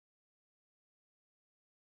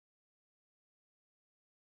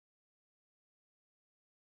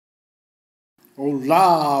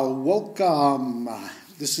Hola, welcome.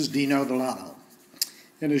 This is Dino Delano.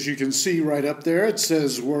 And as you can see right up there, it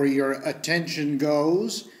says where your attention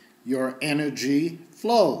goes, your energy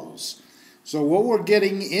flows. So what we're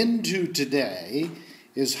getting into today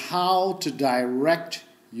is how to direct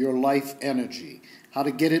your life energy, how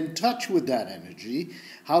to get in touch with that energy,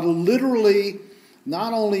 how to literally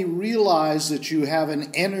not only realize that you have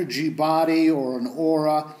an energy body or an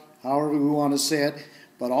aura, however we want to say it,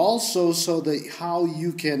 but also so that how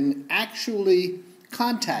you can actually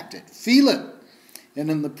contact it, feel it,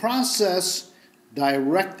 and in the process,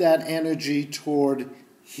 direct that energy toward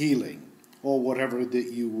healing or whatever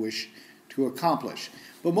that you wish to accomplish.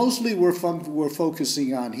 But mostly we're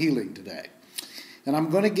focusing on healing today. And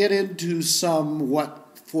I'm going to get into some,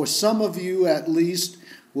 what for some of you at least,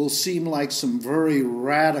 will seem like some very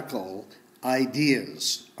radical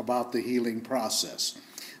ideas about the healing process.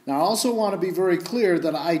 Now, I also want to be very clear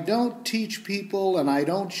that I don't teach people and I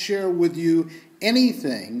don't share with you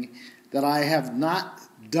anything that I have not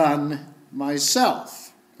done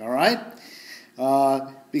myself, all right?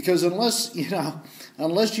 Because unless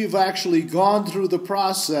you've actually gone through the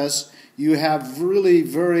process, you have really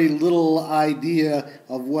very little idea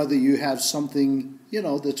of whether you have something,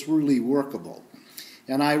 that's really workable.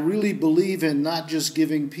 And I really believe in not just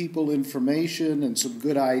giving people information and some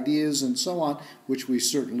good ideas and so on, which we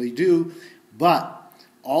certainly do, but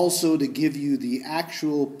also to give you the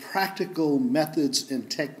actual practical methods and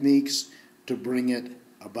techniques to bring it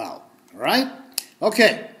about. All right?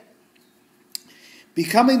 Okay.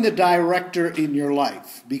 Becoming the director in your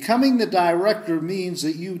life. Becoming the director means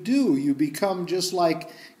that you become just like,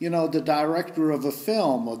 the director of a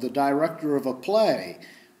film or the director of a play.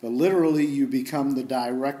 But literally, you become the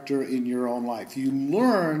director in your own life. You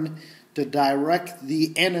learn to direct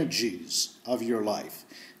the energies of your life.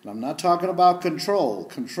 And I'm not talking about control.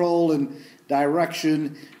 Control and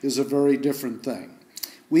direction is a very different thing.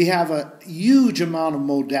 We have a huge amount of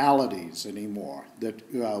modalities anymore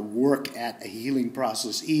that work at a healing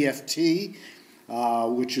process. EFT,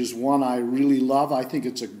 which is one I really love. I think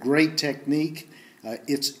it's a great technique.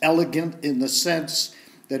 It's elegant in the sense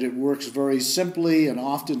that it works very simply and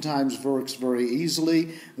oftentimes works very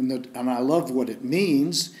easily. And I love what it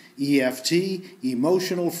means, EFT,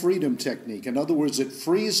 Emotional Freedom Technique. In other words, it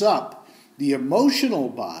frees up the emotional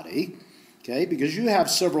body, okay, because you have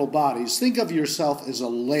several bodies. Think of yourself as a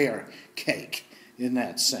layer cake in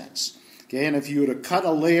that sense. Okay, and if you were to cut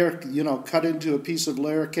a layer, cut into a piece of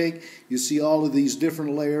layer cake, you see all of these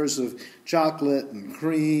different layers of chocolate and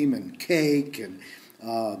cream and cake and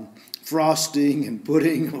frosting and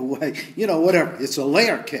pudding away, whatever. It's a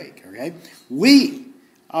layer cake, okay? We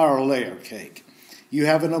are a layer cake. You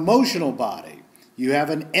have an emotional body. You have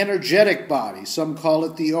an energetic body. Some call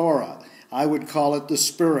it the aura. I would call it the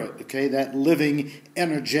spirit, okay? That living,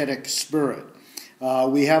 energetic spirit.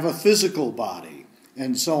 We have a physical body,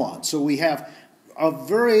 and so on. So we have a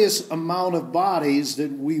various amount of bodies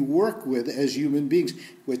that we work with as human beings.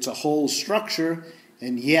 It's a whole structure,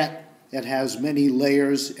 and yet it has many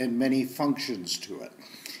layers and many functions to it.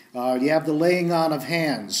 You have the laying on of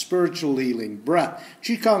hands, spiritual healing, breath.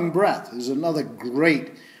 Qigong breath is another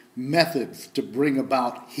great method to bring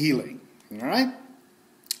about healing. All right?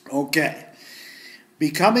 Okay.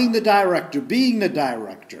 Becoming the director, being the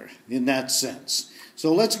director in that sense.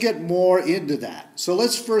 So let's get more into that. So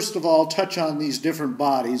let's first of all touch on these different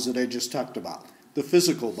bodies that I just talked about. The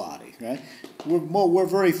physical body, right? We're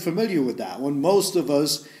very familiar with that one. Most of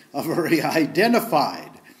us are very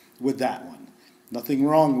identified with that one. Nothing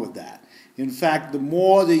wrong with that. In fact, the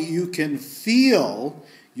more that you can feel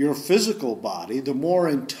your physical body, the more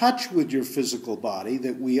in touch with your physical body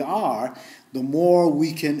that we are, the more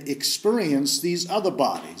we can experience these other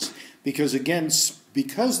bodies. Because again,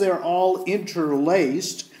 because they're all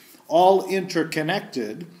interlaced, all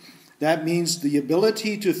interconnected, that means the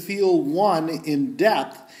ability to feel one in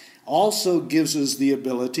depth also gives us the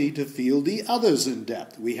ability to feel the others in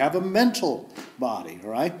depth. We have a mental body,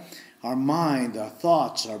 right? Our mind, our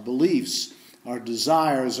thoughts, our beliefs, our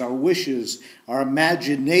desires, our wishes, our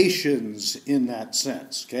imaginations in that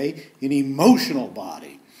sense, okay? An emotional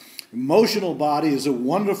body. Emotional body is a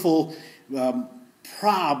wonderful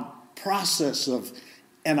process of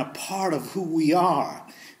and a part of who we are,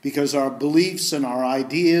 because our beliefs and our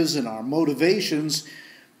ideas and our motivations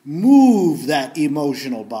move that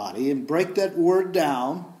emotional body. And break that word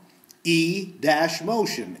down,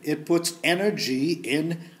 E-motion. It puts energy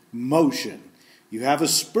in motion. You have a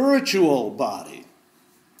spiritual body.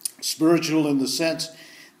 Spiritual in the sense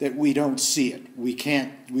that we don't see it. We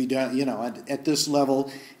don't, at this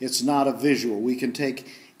level, it's not a visual. We can take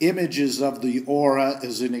images of the aura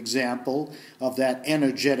as an example of that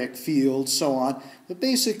energetic field, so on. But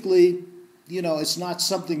basically, it's not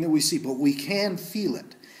something that we see, but we can feel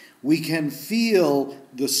it. We can feel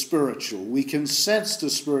the spiritual. We can sense the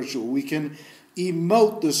spiritual. We can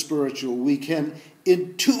emote the spiritual. We can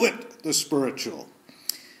intuit the spiritual.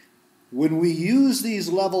 When we use these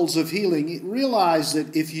levels of healing, realize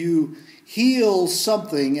that if you heal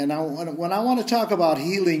something, and when I want to talk about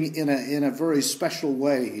healing in a very special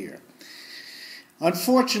way here,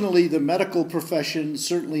 unfortunately, the medical profession,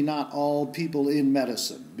 certainly not all people in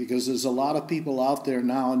medicine, because there's a lot of people out there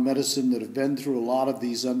now in medicine that have been through a lot of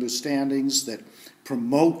these understandings that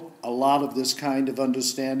promote a lot of this kind of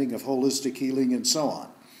understanding of holistic healing and so on.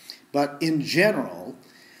 But in general,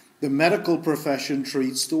 the medical profession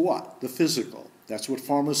treats the what? The physical. That's what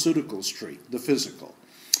pharmaceuticals treat, the physical.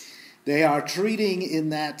 They are treating, in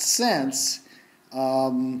that sense,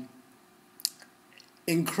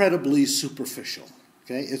 incredibly superficial.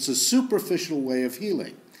 Okay? It's a superficial way of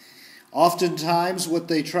healing. Oftentimes, what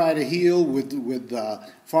they try to heal with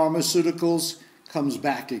pharmaceuticals comes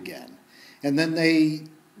back again. And then they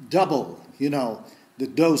double, the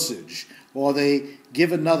dosage, or they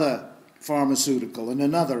give another pharmaceutical, and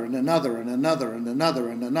another, and another, and another, and another,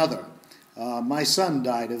 and another. My son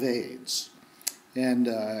died of AIDS. And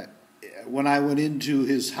when I went into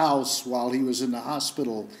his house while he was in the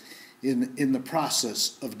hospital in the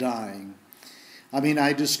process of dying,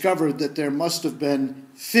 I discovered that there must have been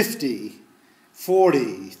 50,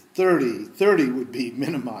 40, 30 would be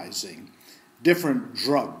minimizing, different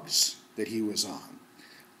drugs that he was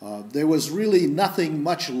on. There was really nothing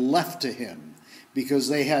much left to him, because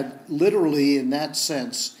they had literally, in that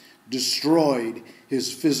sense, destroyed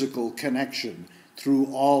his physical connection through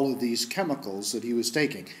all of these chemicals that he was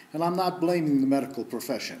taking. And I'm not blaming the medical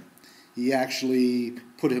profession. He actually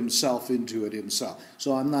put himself into it himself.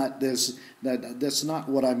 So that's not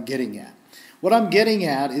what I'm getting at. What I'm getting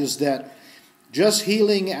at is that just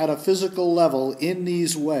healing at a physical level in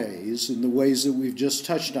these ways, in the ways that we've just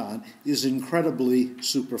touched on, is incredibly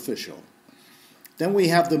superficial. Then we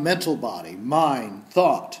have the mental body, mind,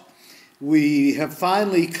 thought. We have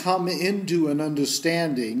finally come into an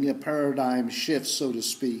understanding, a paradigm shift, so to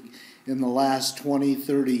speak, in the last 20,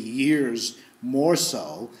 30 years more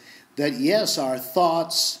so, that yes, our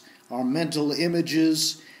thoughts, our mental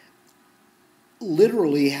images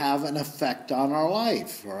literally have an effect on our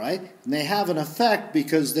life, all right? And they have an effect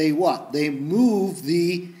because they what? They move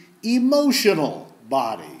the emotional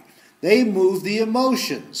body. They move the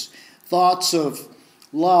emotions. Thoughts of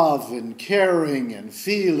love and caring and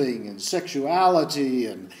feeling and sexuality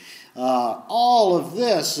and all of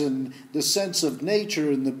this and the sense of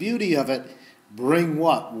nature and the beauty of it bring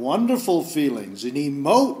what? Wonderful feelings and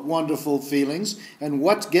emote wonderful feelings. And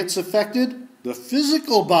what gets affected? The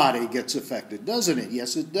physical body gets affected, doesn't it?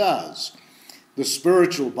 Yes, it does. The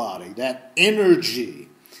spiritual body, that energy.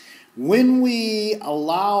 When we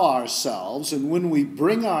allow ourselves and when we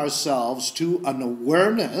bring ourselves to an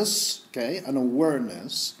awareness, an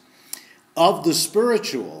awareness of the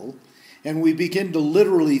spiritual, and we begin to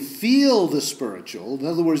literally feel the spiritual, in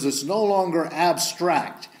other words, it's no longer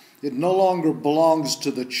abstract. It no longer belongs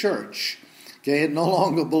to the church. It no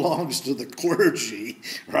longer belongs to the clergy,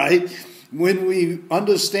 right? When we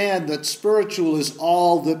understand that spiritual is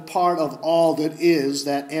all that part of all that is,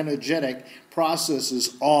 that energetic process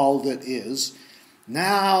is all that is,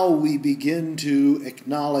 now we begin to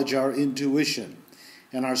acknowledge our intuition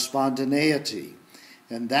and our spontaneity.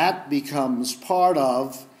 And that becomes part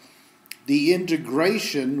of the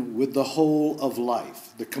integration with the whole of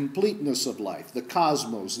life, the completeness of life, the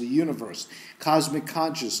cosmos, the universe, cosmic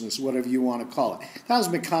consciousness, whatever you want to call it.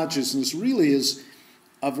 Cosmic consciousness really is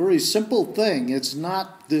a very simple thing. It's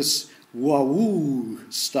not this woo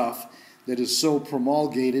stuff that is so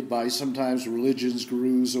promulgated by sometimes religions,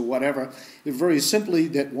 gurus, or whatever. It's very simply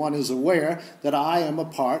that one is aware that I am a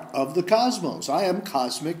part of the cosmos. I am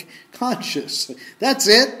cosmic conscious. That's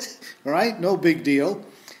it, all right? No big deal.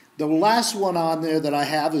 The last one on there that I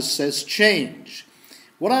have says change.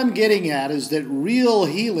 What I'm getting at is that real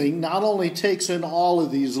healing not only takes in all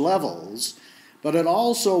of these levels, but it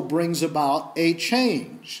also brings about a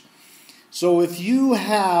change. So if you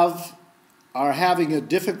are having a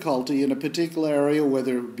difficulty in a particular area,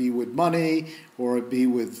 whether it be with money, or it be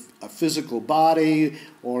with a physical body,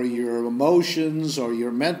 or your emotions, or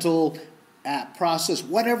your mental process,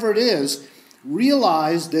 whatever it is,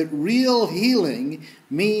 realize that real healing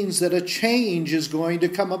means that a change is going to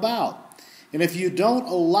come about. And if you don't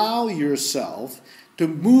allow yourself to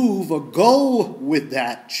move or go with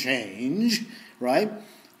that change, right,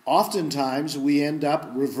 oftentimes we end up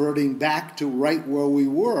reverting back to right where we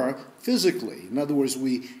were physically. In other words,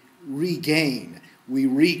 we regain, we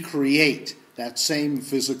recreate that same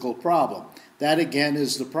physical problem. That again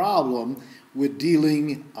is the problem with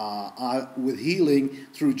dealing with healing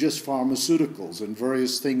through just pharmaceuticals and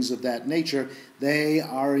various things of that nature. They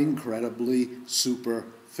are incredibly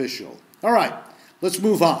superficial. All right, let's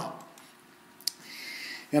move on.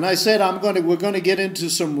 And I said we're going to get into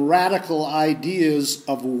some radical ideas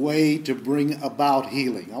of a way to bring about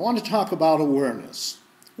healing. I want to talk about awareness.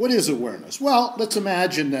 What is awareness? Well, let's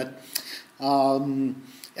imagine that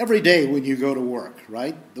every day when you go to work,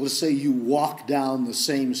 right? Let's say you walk down the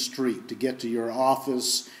same street to get to your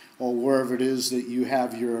office or wherever it is that you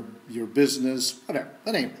have your business, whatever.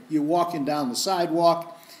 But anyway, you're walking down the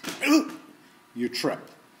sidewalk, you trip.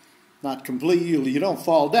 Not completely, you don't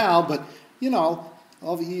fall down, but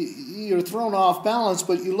you're thrown off balance,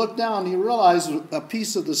 but you look down and you realize a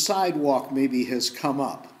piece of the sidewalk maybe has come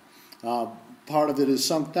up. Part of it is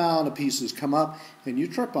sunk down, a piece has come up, and you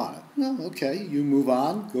trip on it. Well, okay, you move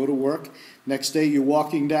on, go to work. Next day you're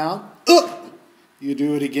walking down, you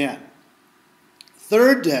do it again.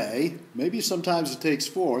 Third day, maybe sometimes it takes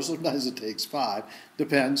 4, sometimes it takes 5,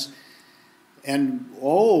 depends. And,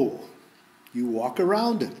 you walk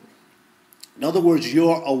around it. In other words,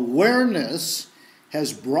 your awareness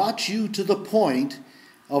has brought you to the point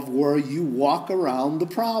of where you walk around the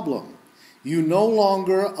problem. You no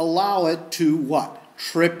longer allow it to what?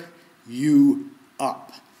 Trip you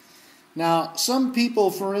up. Now, some people,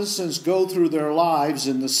 for instance, go through their lives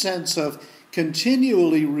in the sense of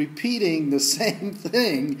continually repeating the same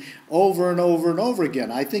thing over and over and over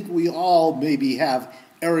again. I think we all maybe have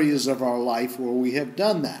areas of our life where we have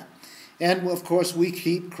done that. And, of course, we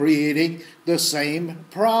keep creating the same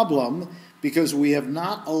problem because we have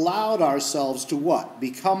not allowed ourselves to what?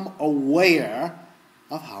 Become aware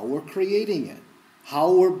of how we're creating it,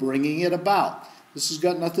 how we're bringing it about. This has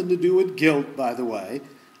got nothing to do with guilt, by the way.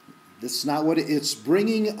 That's not what it's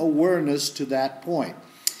bringing awareness to that point.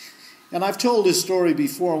 And I've told this story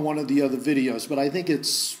before in one of the other videos, but I think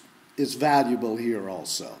it's valuable here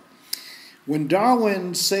also. When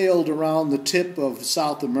Darwin sailed around the tip of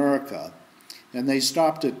South America, and they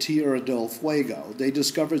stopped at Tierra del Fuego, they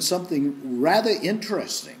discovered something rather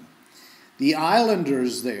interesting. The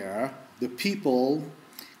islanders there, the people,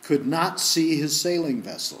 could not see his sailing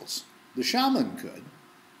vessels. The shaman could,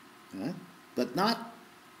 right? But not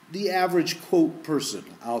the average, quote, person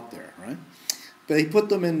out there, right? But they put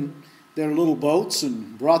them in their little boats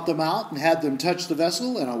and brought them out and had them touch the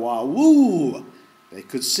vessel, and woo, they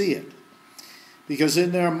could see it. Because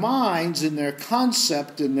in their minds, in their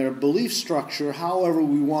concept, in their belief structure, however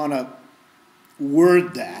we want to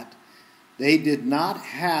word that, they did not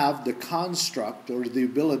have the construct or the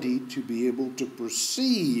ability to be able to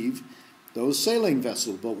perceive those sailing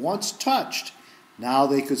vessels. But once touched, now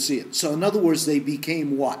they could see it. So in other words, they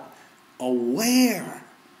became what? Aware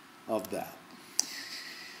of that.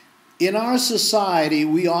 In our society,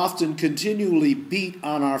 we often continually beat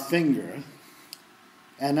on our finger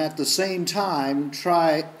and at the same time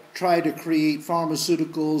try to create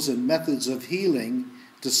pharmaceuticals and methods of healing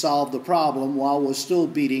to solve the problem while we're still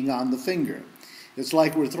beating on the finger. It's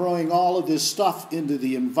like we're throwing all of this stuff into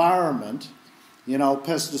the environment,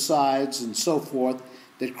 pesticides and so forth,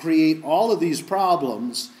 that create all of these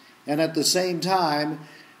problems, and at the same time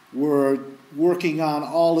we're working on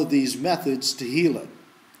all of these methods to heal it.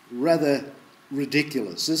 Rather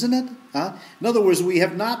ridiculous, isn't it? In other words, we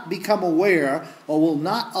have not become aware or will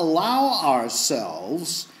not allow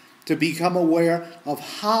ourselves to become aware of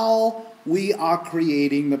how we are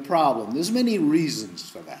creating the problem. There's many reasons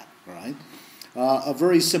for that, right? A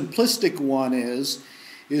very simplistic one is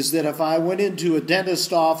that if I went into a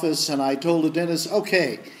dentist office and I told the dentist,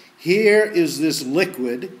 okay, here is this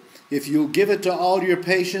liquid. If you give it to all your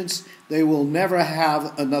patients, they will never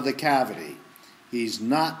have another cavity. He's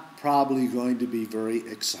not probably going to be very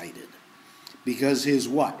excited because his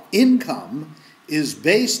what? Income is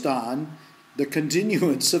based on the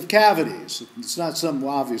continuance of cavities. It's not something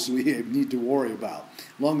obviously we need to worry about.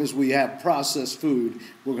 As long as we have processed food,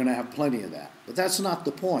 we're going to have plenty of that. But that's not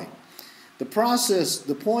the point. The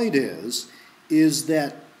point is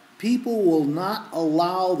that people will not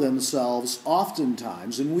allow themselves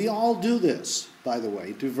oftentimes, and we all do this, by the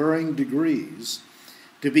way, to varying degrees,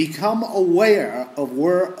 to become aware of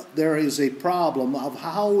where there is a problem, of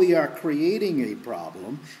how we are creating a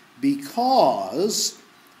problem, because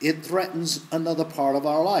it threatens another part of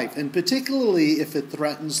our life, and particularly if it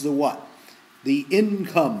threatens the what? The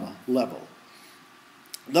income level.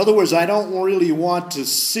 In other words, I don't really want to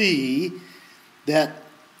see that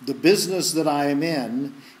the business that I am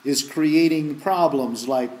in is creating problems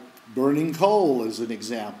like burning coal as an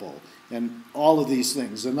example, and all of these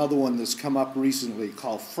things. Another one that's come up recently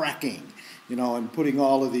called fracking, and putting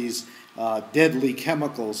all of these deadly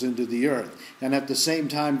chemicals into the earth, and at the same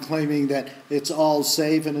time claiming that it's all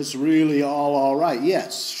safe and it's really all right.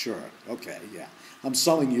 Yes, sure, okay, yeah. I'm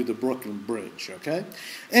selling you the Brooklyn Bridge, okay?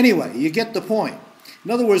 Anyway, you get the point.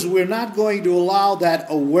 In other words, we're not going to allow that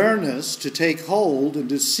awareness to take hold and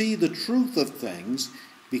to see the truth of things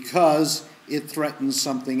because it threatens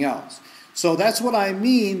something else. So that's what I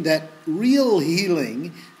mean, that real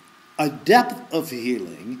healing, a depth of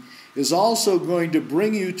healing, is also going to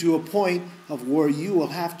bring you to a point of where you will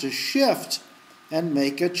have to shift and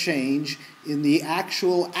make a change in the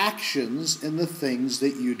actual actions and the things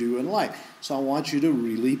that you do in life. So I want you to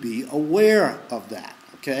really be aware of that,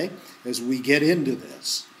 okay, as we get into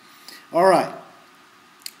this. All right.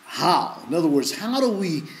 How? In other words, how do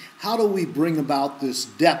we bring about this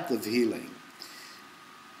depth of healing?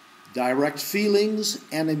 Direct feelings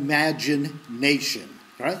and imagination.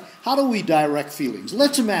 Right? How do we direct feelings?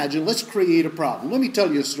 Let's create a problem. Let me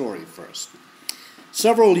tell you a story first.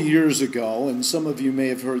 Several years ago, and some of you may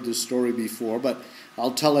have heard this story before, but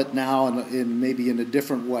I'll tell it now maybe in a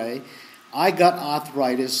different way. I got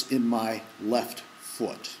arthritis in my left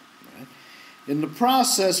foot. Right? In the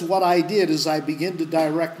process, what I did is I began to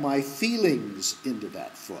direct my feelings into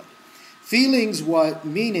that foot. Feelings, what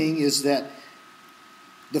meaning is that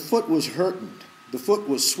the foot was hurting, the foot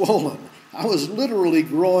was swollen. I was literally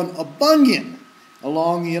growing a bunion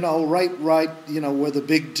along, right where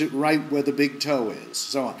the big toe is,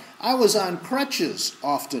 so on. I was on crutches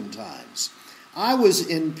oftentimes. I was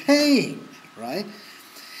in pain, right?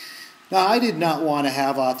 Now, I did not want to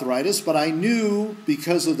have arthritis, but I knew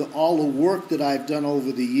because of all the work that I've done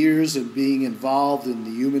over the years and being involved in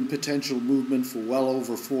the human potential movement for well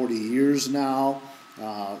over 40 years now,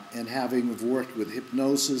 and having worked with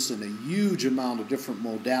hypnosis and a huge amount of different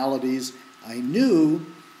modalities, I knew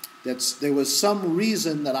that there was some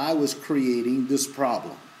reason that I was creating this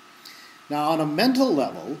problem. Now, on a mental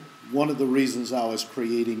level, one of the reasons I was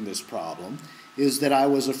creating this problem is that I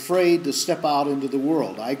was afraid to step out into the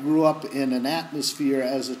world. I grew up in an atmosphere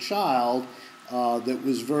as a child that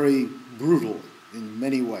was very brutal in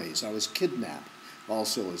many ways. I was kidnapped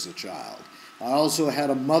also as a child. I also had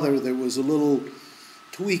a mother that was a little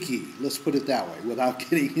tweaky, let's put it that way, without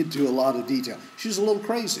getting into a lot of detail. She was a little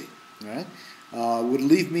crazy, right? Would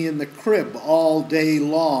leave me in the crib all day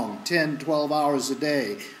long, 10, 12 hours a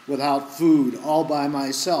day, without food, all by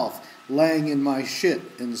myself, laying in my shit,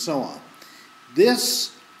 and so on.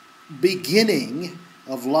 This beginning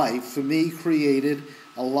of life, for me, created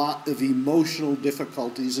a lot of emotional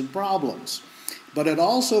difficulties and problems. But it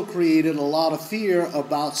also created a lot of fear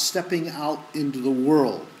about stepping out into the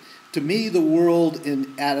world. To me, the world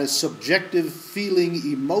at a subjective, feeling,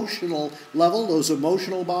 emotional level, those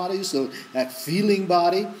emotional bodies, that feeling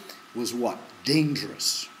body, was what?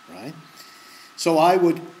 Dangerous, right? So I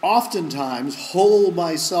would oftentimes hold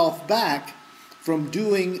myself back from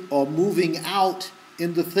doing or moving out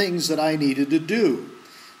into things that I needed to do.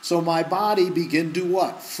 So my body began to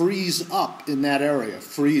what? Freeze up in that area.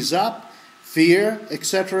 Freeze up, fear,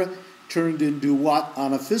 etc., turned into what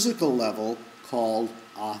on a physical level called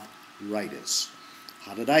arthritis.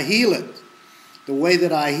 How did I heal it? The way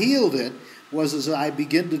that I healed it was as I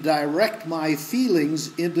began to direct my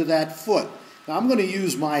feelings into that foot. Now I'm going to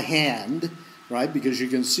use my hand, right, because you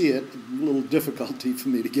can see it. A little difficulty for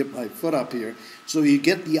me to get my foot up here. So you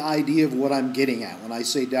get the idea of what I'm getting at when I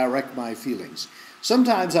say direct my feelings.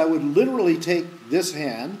 Sometimes I would literally take this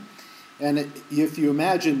hand, and if you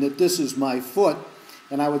imagine that this is my foot,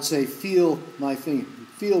 and I would say, feel my finger,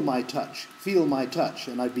 feel my touch,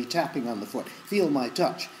 and I'd be tapping on the foot. Feel my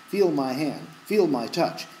touch, feel my hand, feel my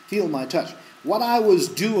touch, feel my touch. What I was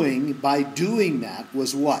doing by doing that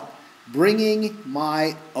was what? Bringing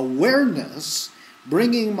my awareness,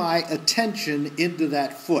 bringing my attention into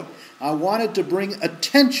that foot. I wanted to bring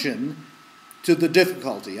attention to the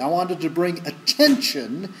difficulty. I wanted to bring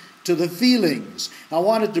attention to the feelings. I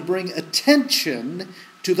wanted to bring attention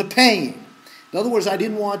to the pain. In other words, I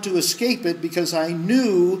didn't want to escape it because I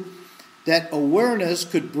knew that awareness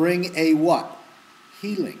could bring a what?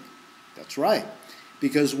 Healing. That's right.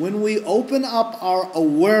 Because when we open up our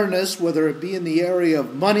awareness, whether it be in the area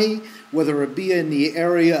of money, whether it be in the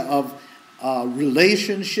area of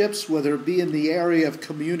relationships, whether it be in the area of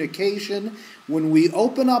communication, when we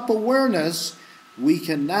open up awareness, we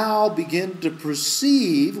can now begin to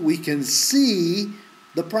perceive, we can see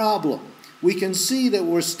the problem. We can see that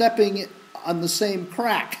we're stepping on the same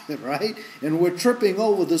crack, right? And we're tripping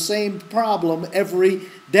over the same problem every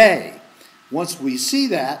day. Once we see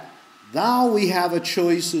that, now we have a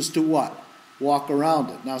choice as to what? Walk around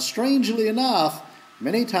it. Now, strangely enough,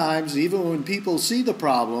 many times, even when people see the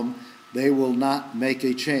problem, they will not make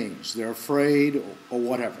a change. They're afraid or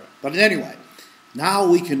whatever. But anyway, now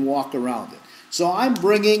we can walk around it. So I'm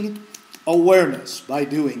bringing awareness by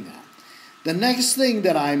doing that. The next thing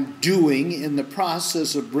that I'm doing in the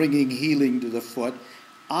process of bringing healing to the foot,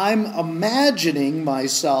 I'm imagining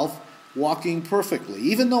myself walking perfectly.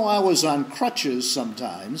 Even though I was on crutches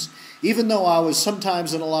sometimes, even though I was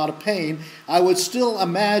sometimes in a lot of pain, I would still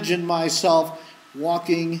imagine myself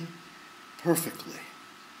walking perfectly.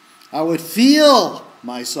 I would feel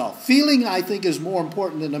myself. Feeling, I think, is more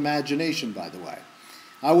important than imagination, by the way.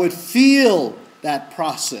 I would feel that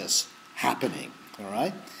process happening, all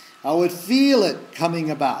right? I would feel it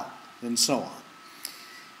coming about, and so on.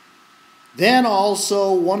 Then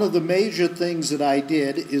also, one of the major things that I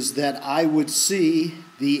did is that I would see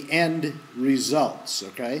the end results,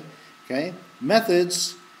 okay?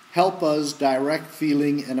 Methods help us direct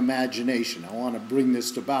feeling and imagination. I want to bring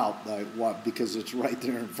this about because it's right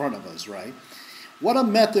there in front of us, right? What a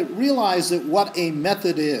method, realize that what a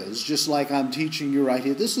method is, just like I'm teaching you right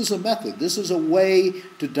here, this is a method. This is a way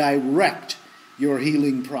to direct your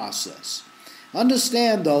healing process.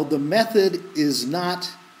 Understand, though, the method is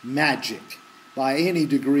not magic by any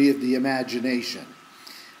degree of the imagination.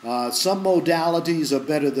 Some modalities are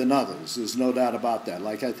better than others. There's no doubt about that.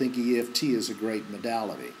 Like I think EFT is a great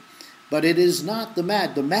modality. But it is not the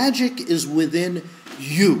magic. The magic is within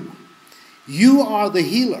you. You are the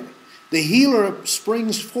healer. The healer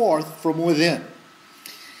springs forth from within.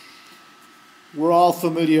 We're all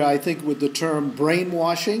familiar, I think, with the term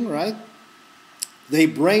brainwashing, right? They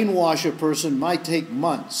brainwash a person, might take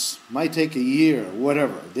months, might take a year,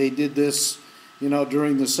 whatever. They did this,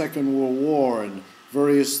 during the Second World War and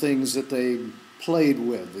various things that they played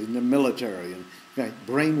with in the military. Okay,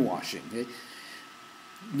 brainwashing. Okay?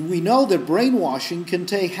 We know that brainwashing can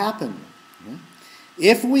happen. Okay?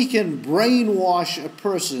 If we can brainwash a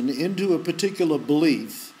person into a particular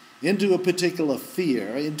belief, into a particular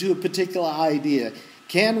fear, into a particular idea,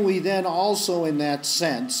 can we then also, in that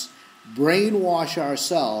sense, brainwash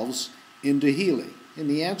ourselves into healing? And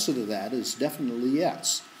the answer to that is definitely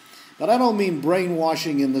yes. But I don't mean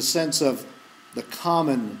brainwashing in the sense of the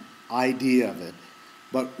common idea of it,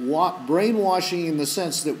 but brainwashing in the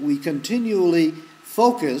sense that we continually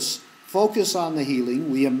focus on the healing,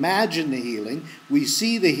 we imagine the healing, we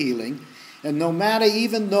see the healing, and no matter,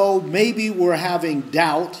 even though maybe we're having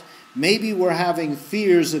doubt, maybe we're having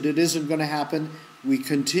fears that it isn't going to happen, we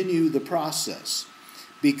continue the process.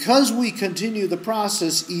 Because we continue the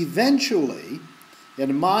process, eventually,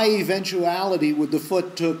 and my eventuality with the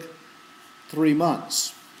foot took 3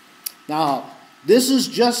 months. Now, this is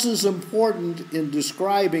just as important in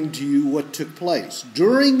describing to you what took place.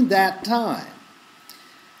 During that time,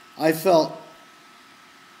 I felt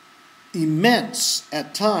immense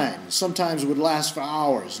at times, sometimes it would last for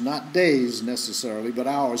hours, not days necessarily, but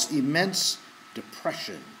hours, immense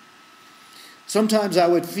depression. Sometimes I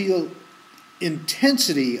would feel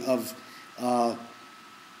intensity of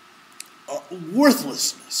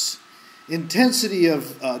worthlessness, intensity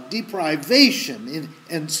of deprivation,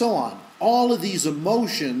 and so on. All of these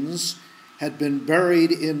emotions had been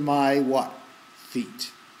buried in my what?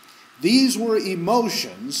 Feet. These were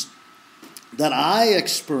emotions that I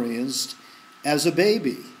experienced as a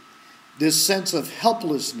baby. This sense of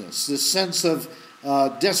helplessness, this sense of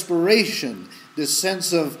desperation, this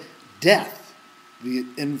sense of death,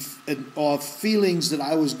 of feelings that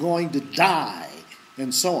I was going to die,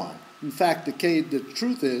 and so on. In fact, the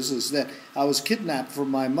truth is that I was kidnapped from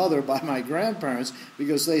my mother by my grandparents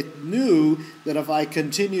because they knew that if I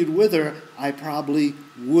continued with her, I probably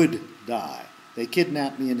would die. They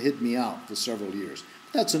kidnapped me and hid me out for several years.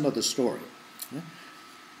 That's another story.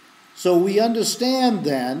 So we understand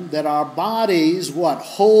then that our bodies,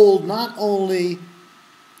 hold not only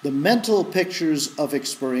the mental pictures of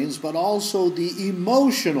experience, but also the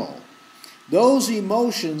emotional. Those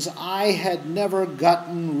emotions I had never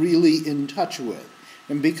gotten really in touch with.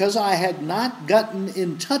 And because I had not gotten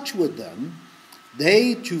in touch with them,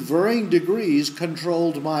 they, to varying degrees,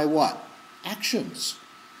 controlled my what? Actions.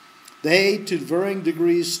 They, to varying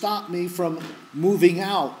degrees, stopped me from moving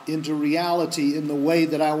out into reality in the way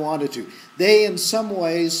that I wanted to. They, in some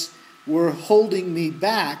ways, were holding me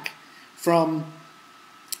back from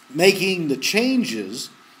making the changes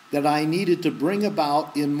that I needed to bring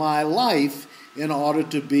about in my life in order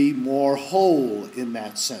to be more whole in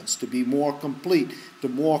that sense, to be more complete, to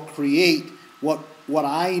more create what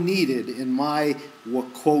I needed in my,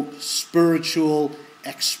 quote, spiritual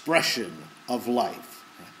expression of life.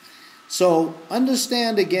 So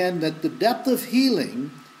understand again that the depth of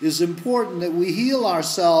healing is important, that we heal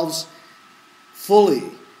ourselves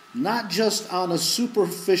fully, not just on a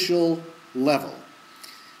superficial level.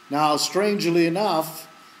 Now, strangely enough,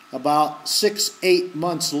 about 6-8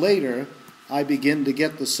 months later, I begin to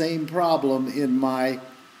get the same problem in my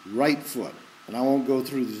right foot. And I won't go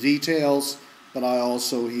through the details, but I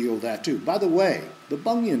also healed that too. By the way, the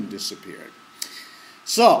bunion disappeared.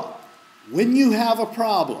 So, when you have a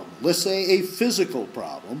problem, let's say a physical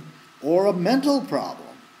problem or a mental problem,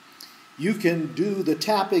 you can do the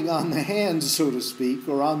tapping on the hands, so to speak,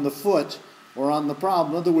 or on the foot, or on the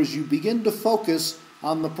problem. In other words, you begin to focus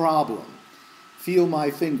on the problem. Feel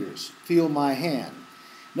my fingers, feel my hand.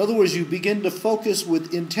 In other words, you begin to focus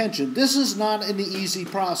with intention. This is not an easy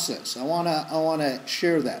process. I want to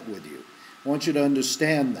share that with you. I want you to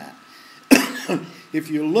understand that. If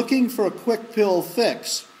you're looking for a quick pill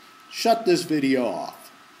fix, shut this video off.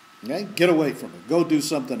 Okay? Get away from it. Go do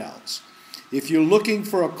something else. If you're looking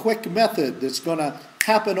for a quick method that's going to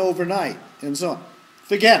happen overnight and so on,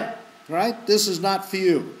 forget it. Right? This is not for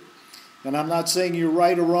you. And I'm not saying you're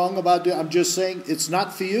right or wrong about it. I'm just saying it's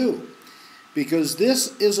not for you. Because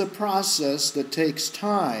this is a process that takes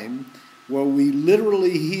time, where we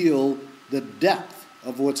literally heal the depth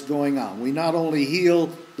of what's going on. We not only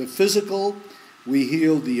heal the physical, we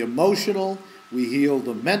heal the emotional, we heal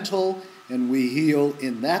the mental, and we heal,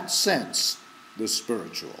 in that sense, the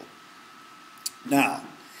spiritual. Now,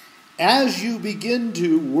 as you begin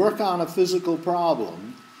to work on a physical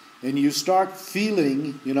problem, and you start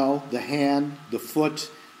feeling, the hand, the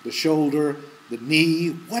foot, the shoulder, the knee,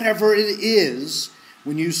 whatever it is,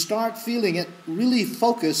 when you start feeling it, really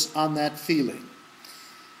focus on that feeling.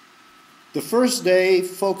 The first day,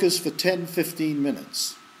 focus for 10-15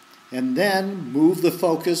 minutes. And then move the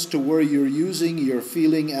focus to where you're using your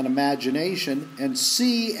feeling and imagination, and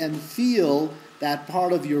see and feel that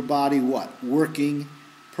part of your body working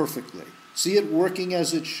perfectly. See it working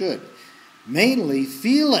as it should. Mainly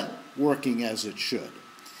feel it working as it should.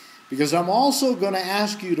 Because I'm also going to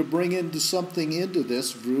ask you to bring something into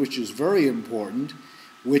this, which is very important,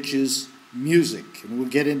 which is music. And we'll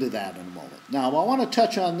get into that in a moment. Now, I want to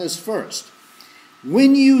touch on this first.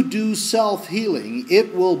 When you do self-healing,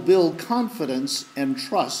 it will build confidence and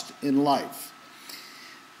trust in life.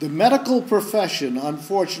 The medical profession,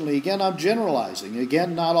 unfortunately, again, I'm generalizing.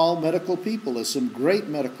 Again, not all medical people. There's some great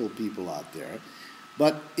medical people out there.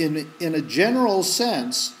 But in a general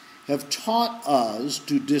sense, have taught us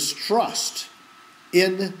to distrust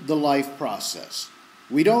in the life process.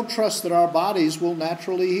 We don't trust that our bodies will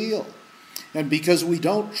naturally heal. And because we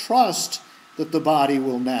don't trust that the body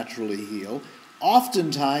will naturally heal,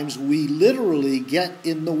 oftentimes we literally get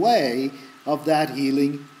in the way of that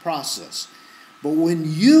healing process. But when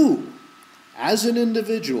you, as an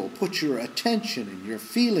individual, put your attention and your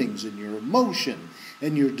feelings and your emotion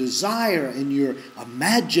and your desire and your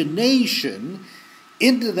imagination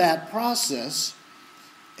into that process,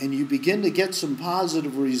 and you begin to get some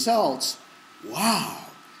positive results, wow,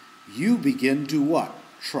 you begin to what?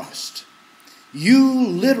 Trust. You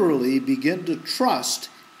literally begin to trust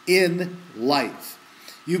in life.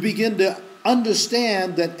 You begin to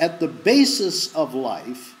understand that at the basis of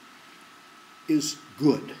life is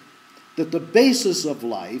good. That the basis of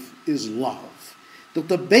life is love. That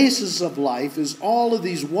the basis of life is all of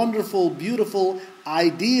these wonderful, beautiful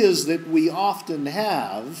ideas that we often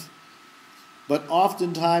have, but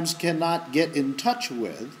oftentimes cannot get in touch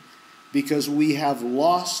with because we have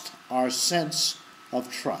lost our sense of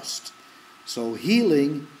trust. So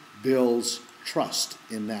healing builds trust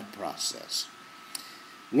in that process.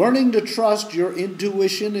 Learning to trust your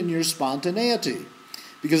intuition and your spontaneity.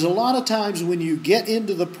 Because a lot of times when you get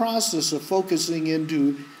into the process of focusing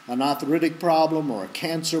into an arthritic problem or a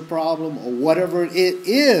cancer problem or whatever it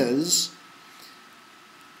is,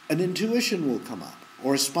 an intuition will come up,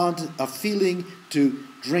 or a feeling to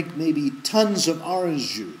drink maybe tons of orange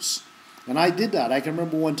juice. And I did that. I can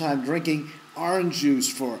remember one time drinking orange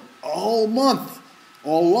juice for a whole month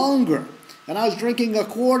or longer. And I was drinking a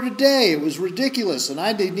quart a day. It was ridiculous. And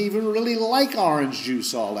I didn't even really like orange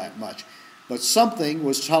juice all that much. But something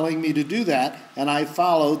was telling me to do that, and I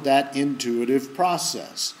followed that intuitive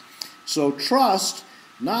process. So trust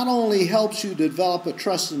not only helps you develop a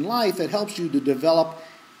trust in life, it helps you to develop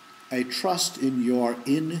a trust in your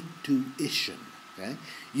intuition. Okay?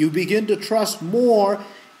 You begin to trust more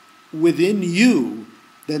within you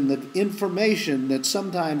than the information that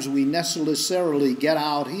sometimes we necessarily get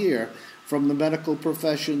out here from the medical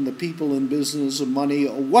profession, the people in business, or money,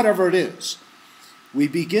 or whatever it is. We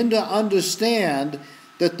begin to understand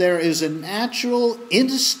that there is a natural,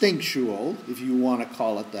 instinctual, if you want to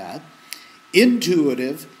call it that,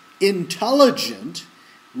 intuitive, intelligent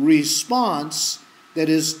response that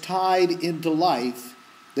is tied into life,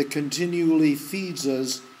 that continually feeds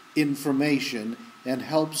us information and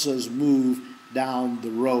helps us move down the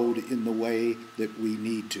road in the way that we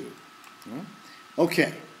need to.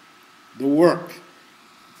 Okay, the work.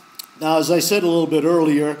 Now, as I said a little bit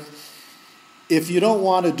earlier, if you don't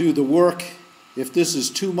want to do the work, if this is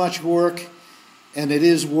too much work, and it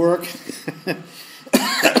is work,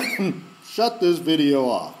 shut this video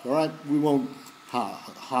off, all right? We won't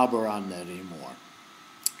harbor on that anymore.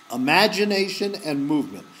 Imagination and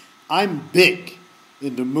movement. I'm big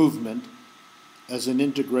into movement as an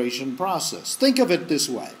integration process. Think of it this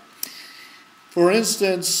way. For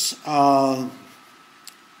instance,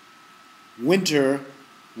 winter,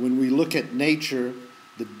 when we look at nature,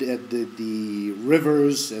 the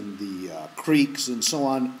rivers and the creeks and so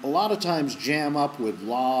on, a lot of times jam up with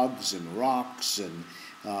logs and rocks and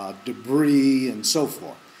debris and so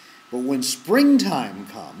forth. But when springtime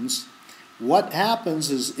comes, what happens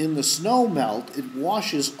is in the snow melt, it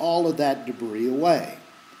washes all of that debris away.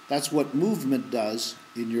 That's what movement does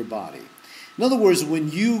in your body. In other words, when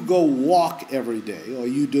you go walk every day, or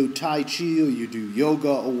you do Tai Chi, or you do yoga,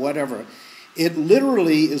 or whatever, it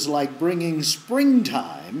literally is like bringing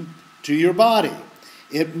springtime to your body.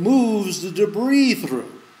 It moves the debris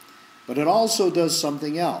through, but it also does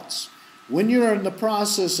something else. When you're in the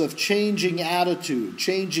process of changing attitude,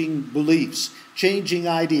 changing beliefs, changing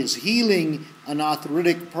ideas, healing an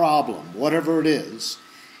arthritic problem, whatever it is,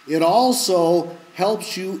 it also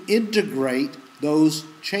helps you integrate those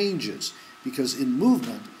changes. Because in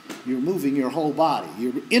movement, you're moving your whole body.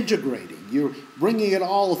 You're integrating. You're bringing it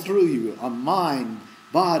all through you. A mind,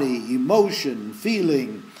 body, emotion,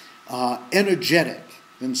 feeling, energetic,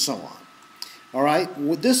 and so on. All right?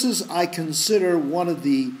 Well, this is, I consider, one of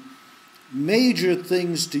the major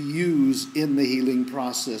things to use in the healing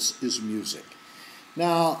process is music.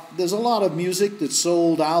 Now, there's a lot of music that's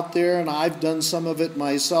sold out there, and I've done some of it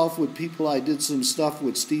myself with people. I did some stuff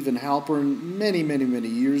with Stephen Halpern many, many, many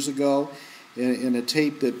years ago in a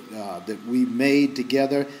tape that we made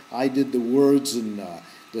together. I did the words and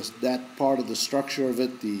that part of the structure of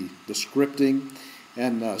it, the scripting,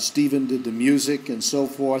 and Stephen did the music and so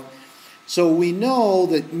forth. So we know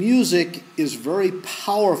that music is very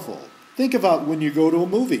powerful. Think about when you go to a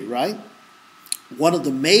movie, right? One of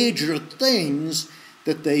the major things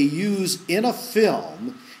that they use in a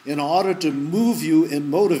film in order to move you and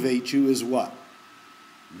motivate you is what?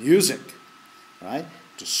 Music, right?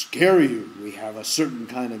 To scare you, we have a certain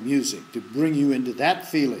kind of music to bring you into that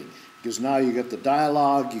feeling. Because now you got the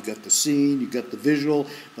dialogue, you got the scene, you got the visual,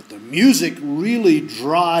 but the music really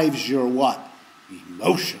drives your what?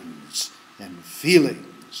 Emotions and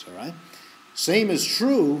feelings, all right? Same is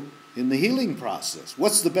true in the healing process.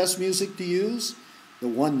 What's the best music to use? The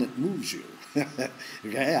one that moves you.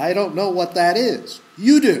 Okay, I don't know what that is.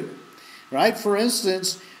 You do, right? For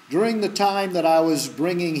instance, during the time that I was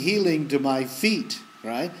bringing healing to my feet,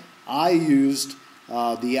 right, I used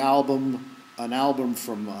an album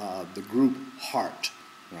from the group Heart,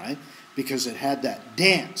 right, because it had that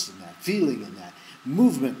dance and that feeling and that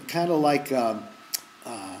movement, kind of like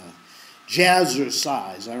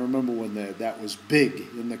Jazzercise. I remember when that was big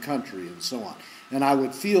in the country and so on. And I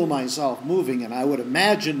would feel myself moving, and I would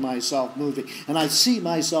imagine myself moving, and I'd see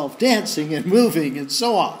myself dancing and moving and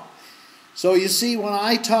so on. So you see, when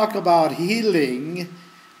I talk about healing,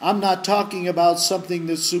 I'm not talking about something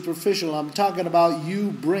that's superficial. I'm talking about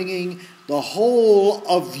you bringing the whole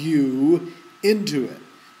of you into it,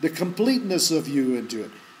 the completeness of you into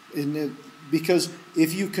it. Because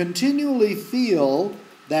if you continually feel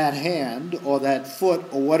that hand or that foot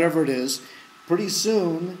or whatever it is, pretty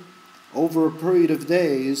soon, over a period of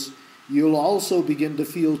days, you'll also begin to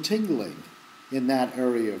feel tingling in that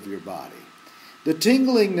area of your body. The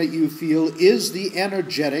tingling that you feel is the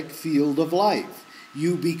energetic field of life.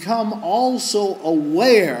 You become also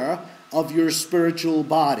aware of your spiritual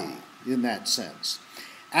body in that sense.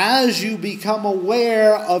 As you become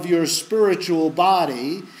aware of your spiritual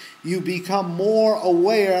body, you become more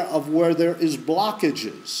aware of where there is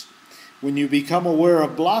blockages. When you become aware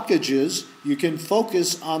of blockages, you can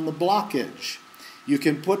focus on the blockage. You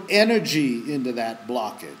can put energy into that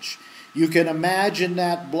blockage. You can imagine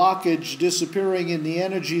that blockage disappearing and the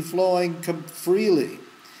energy flowing freely.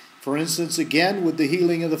 For instance, again, with the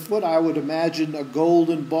healing of the foot, I would imagine a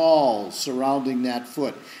golden ball surrounding that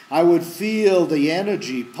foot. I would feel the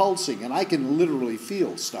energy pulsing, and I can literally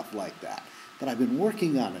feel stuff like that. But I've been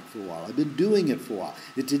working on it for a while. I've been doing it for a while.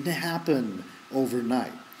 It didn't happen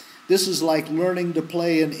overnight. This is like learning to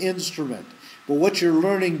play an instrument. But what you're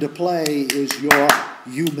learning to play is your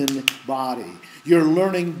human body. You're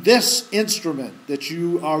learning this instrument that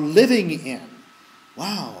you are living in.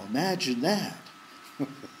 Wow, imagine that.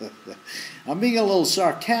 I'm being a little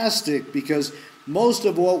sarcastic because most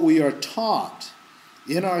of what we are taught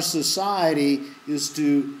in our society is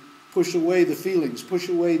to push away the feelings, push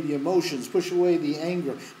away the emotions, push away the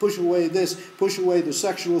anger, push away this, push away the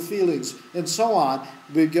sexual feelings, and so on.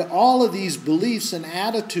 All of these beliefs and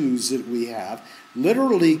attitudes that we have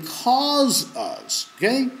literally cause us,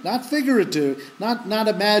 okay, not figurative, not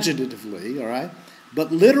imaginatively, all right,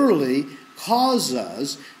 but literally cause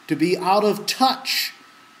us to be out of touch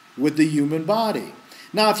with the human body.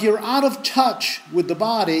 Now, if you're out of touch with the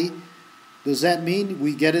body, does that mean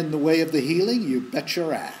we get in the way of the healing? You bet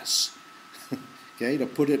your ass, okay, to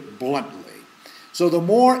put it bluntly. So the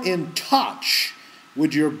more in touch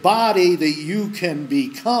with your body that you can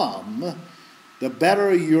become, the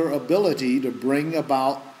better your ability to bring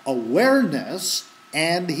about awareness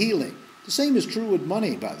and healing. The same is true with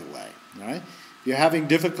money, by the way, all right? If you're having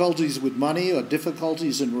difficulties with money or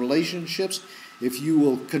difficulties in relationships, if you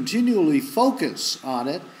will continually focus on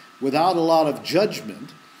it without a lot of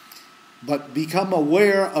judgment, but become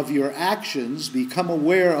aware of your actions, become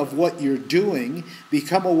aware of what you're doing,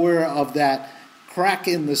 become aware of that crack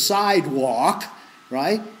in the sidewalk,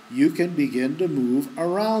 right? You can begin to move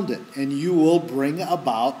around it, and you will bring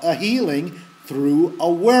about a healing through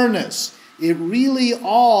awareness. It really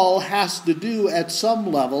all has to do at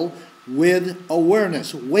some level with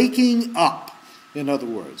awareness, waking up, in other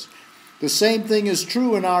words. The same thing is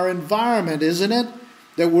true in our environment, isn't it?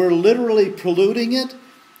 That we're literally polluting it.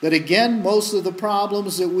 That again, most of the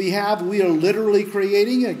problems that we have, we are literally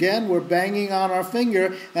creating. Again, we're banging on our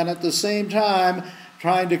finger and at the same time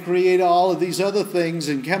trying to create all of these other things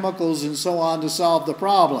and chemicals and so on to solve the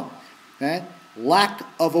problem. Okay? Lack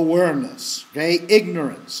of awareness, okay?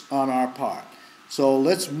 Ignorance on our part. So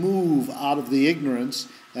let's move out of the ignorance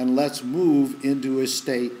and let's move into a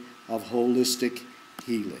state of holistic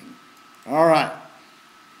healing. All right.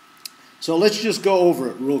 So let's just go over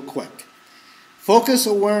it real quick. Focus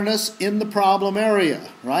awareness in the problem area,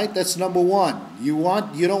 right? That's number one. You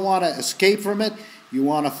don't want to escape from it. You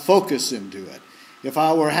want to focus into it. If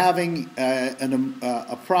I were having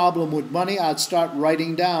a problem with money, I'd start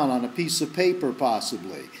writing down on a piece of paper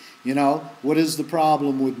possibly. What is the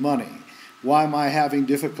problem with money? Why am I having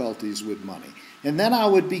difficulties with money? And then I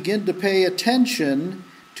would begin to pay attention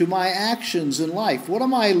to my actions in life. What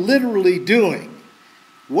am I literally doing?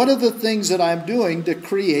 What are the things that I'm doing to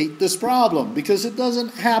create this problem? Because it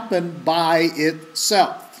doesn't happen by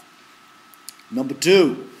itself. Number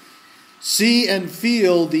two, see and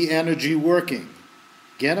feel the energy working.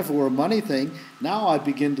 Again, if it were a money thing, now I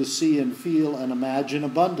begin to see and feel and imagine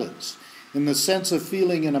abundance. In the sense of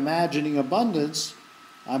feeling and imagining abundance,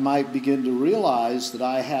 I might begin to realize that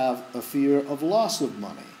I have a fear of loss of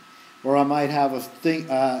money. Or I might have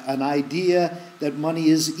an idea that money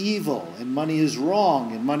is evil and money is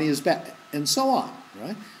wrong and money is bad, and so on,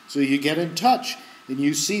 right? So you get in touch and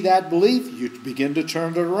you see that belief, you begin to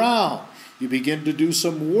turn it around. You begin to do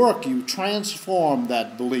some work. You transform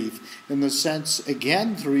that belief in the sense,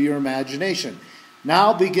 again, through your imagination.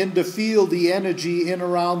 Now begin to feel the energy in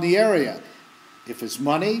around the area. If it's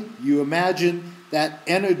money, you imagine that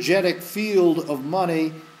energetic field of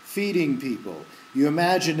money feeding people. You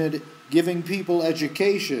imagine it giving people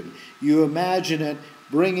education. You imagine it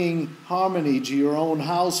bringing harmony to your own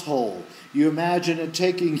household. You imagine it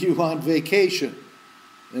taking you on vacation,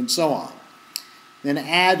 and so on. Then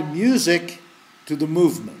add music to the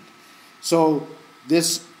movement. So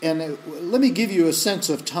this, and let me give you a sense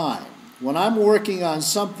of time. When I'm working on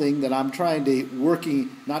something that I'm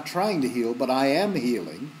not trying to heal, but I am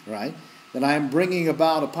healing, right? That I'm bringing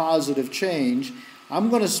about a positive change, I'm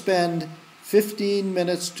going to spend 15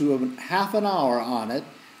 minutes to half an hour on it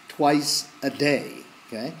twice a day,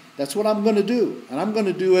 okay? That's what I'm going to do, and I'm going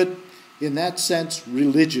to do it in that sense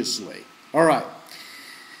religiously. All right.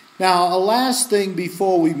 Now, a last thing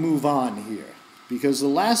before we move on here, because the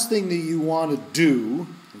last thing that you want to do,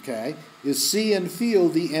 okay, is see and feel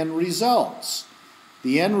the end results.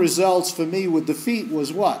 The end results for me with the feet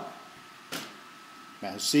was what?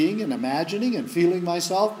 Seeing and imagining and feeling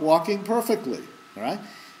myself walking perfectly, all right?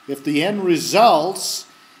 If the end results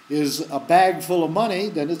is a bag full of money,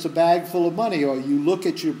 then it's a bag full of money. Or you look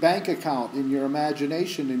at your bank account in your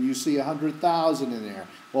imagination and you see 100,000 in there,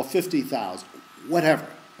 or 50,000, whatever,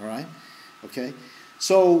 all right? Okay?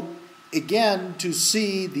 So, again, to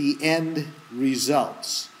see the end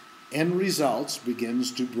results. End results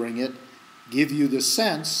begins to give you the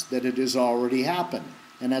sense that it has already happened.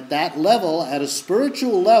 And at that level, at a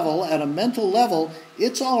spiritual level, at a mental level,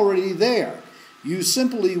 it's already there. you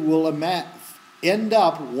simply will end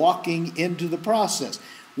up walking into the process.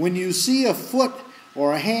 When you see a foot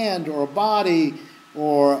or a hand or a body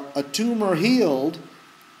or a tumor healed,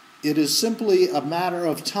 it is simply a matter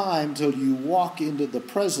of time till you walk into the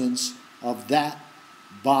presence of that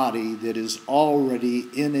body that is already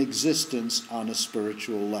in existence on a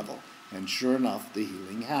spiritual level. And sure enough, the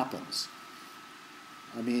healing happens.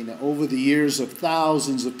 I mean, over the years of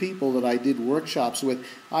thousands of people that I did workshops with,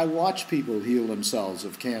 I watched people heal themselves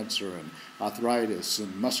of cancer and arthritis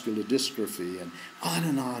and muscular dystrophy and on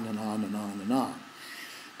and on and on and on and on.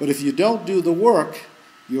 But if you don't do the work,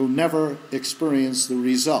 you'll never experience the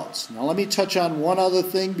results. Now let me touch on one other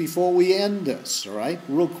thing before we end this, all right?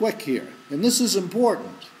 Real quick here. And this is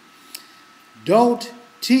important. Don't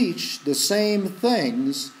teach the same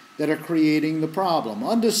things that are creating the problem.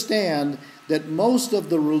 Understand that most of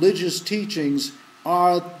the religious teachings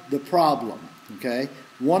are the problem, okay?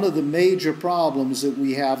 One of the major problems that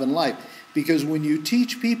we have in life. Because when you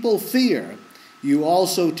teach people fear, you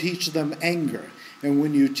also teach them anger. And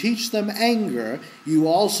when you teach them anger, you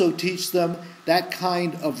also teach them that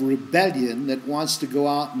kind of rebellion that wants to go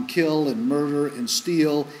out and kill and murder and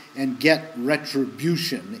steal and get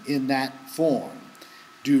retribution in that form.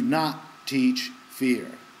 Do not teach fear.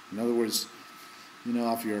 In other words, you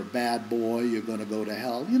know, if you're a bad boy, you're going to go to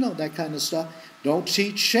hell. You know, that kind of stuff. Don't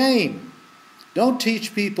teach shame. Don't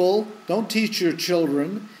teach people, don't teach your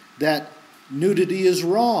children that nudity is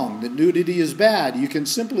wrong, that nudity is bad. You can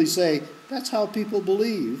simply say, that's how people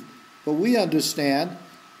believe. But we understand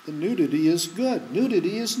that nudity is good.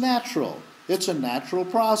 Nudity is natural. It's a natural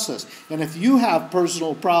process. And if you have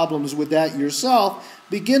personal problems with that yourself,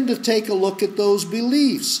 begin to take a look at those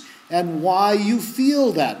beliefs and why you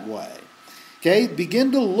feel that way. Okay?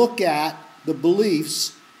 Begin to look at the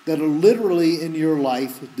beliefs that are literally in your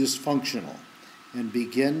life dysfunctional and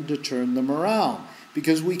begin to turn them around.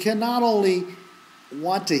 Because we can not only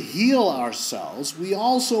want to heal ourselves, we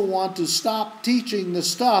also want to stop teaching the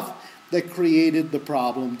stuff that created the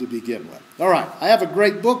problem to begin with. All right, I have a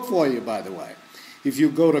great book for you, by the way. If you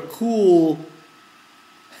go to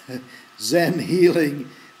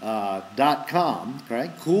coolzenhealing.com,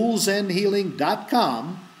 right?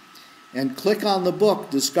 coolzenhealing.com, and click on the book,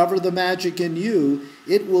 Discover the Magic in You,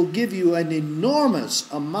 it will give you an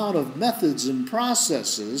enormous amount of methods and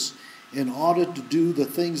processes in order to do the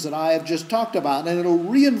things that I have just talked about. And it'll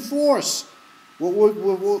reinforce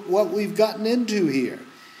what we've gotten into here.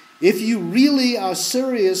 If you really are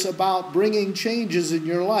serious about bringing changes in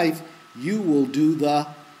your life, you will do the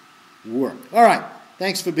work. All right.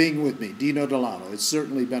 Thanks for being with me. Dino Delano. It's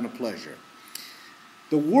certainly been a pleasure.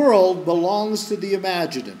 The world belongs to the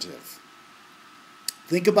imaginative.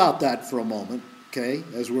 Think about that for a moment, okay,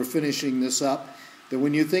 as we're finishing this up. That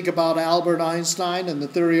when you think about Albert Einstein and the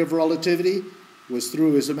theory of relativity, it was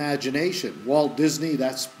through his imagination. Walt Disney,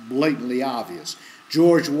 that's blatantly obvious.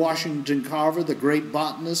 George Washington Carver, the great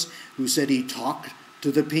botanist, who said he talked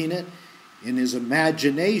to the peanut in his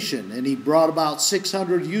imagination, and he brought about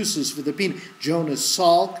 600 uses for the peanut. Jonas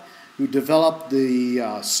Salk, who developed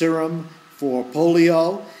the serum for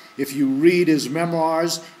polio. If you read his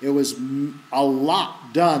memoirs, it was a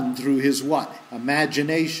lot done through his what?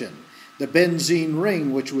 Imagination. The benzene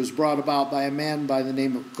ring, which was brought about by a man by the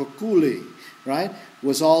name of Kekule, right,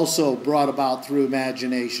 was also brought about through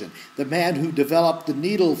imagination. The man who developed the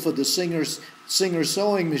needle for the Singer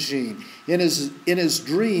sewing machine, in his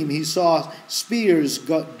dream, he saw spears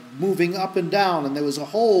moving up and down, and there was a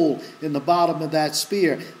hole in the bottom of that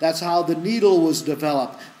spear. That's how the needle was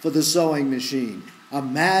developed for the sewing machine.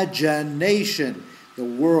 Imagination. The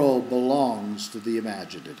world belongs to the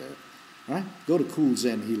imaginative. All right? Go to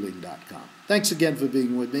coolzenhealing.com. Thanks again for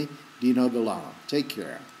being with me. Dino Delano. Take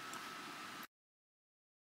care.